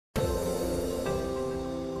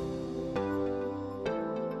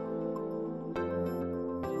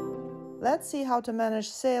Let's see how to manage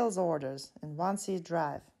sales orders in OneC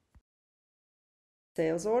Drive.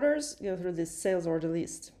 Sales orders, go through this sales order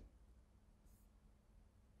list.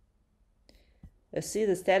 You see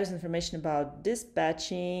the status information about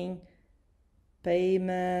dispatching,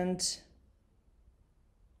 payment,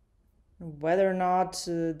 whether or not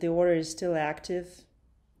the order is still active,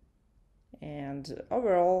 and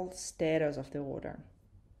overall status of the order.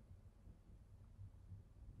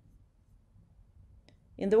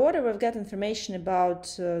 In the order, we've got information about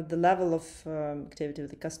the level of activity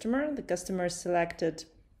of the customer. The customer is selected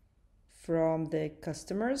from the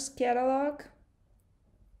customer's catalog.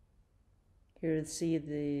 Here you see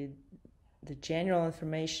the general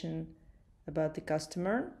information about the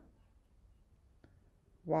customer,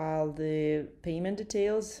 while the payment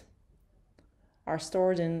details are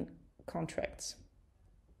stored in contracts.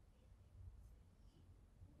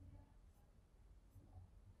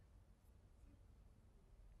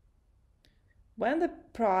 When the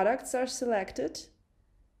products are selected,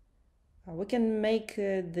 we can make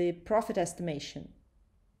the profit estimation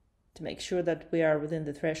to make sure that we are within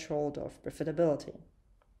the threshold of profitability.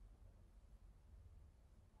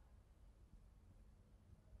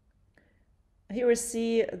 Here we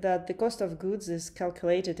see that the cost of goods is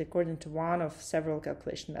calculated according to one of several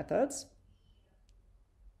calculation methods.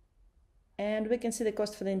 And we can see the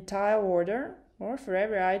cost for the entire order or for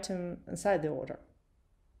every item inside the order.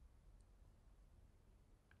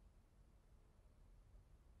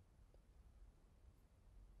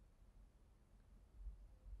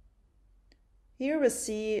 Here we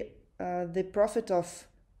see the profit of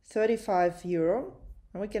 €35,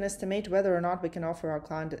 and we can estimate whether or not we can offer our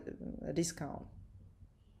client a discount.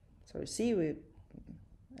 So you see, we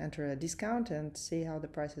enter a discount and see how the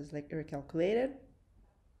price is recalculated.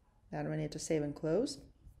 Then we need to save and close.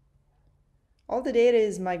 All the data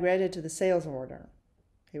is migrated to the sales order.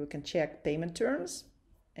 Here we can check payment terms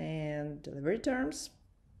and delivery terms.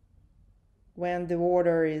 When the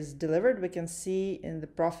order is delivered, we can see in the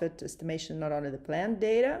profit estimation not only the planned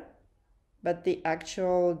data, but the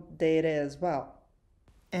actual data as well.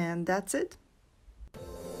 And that's it.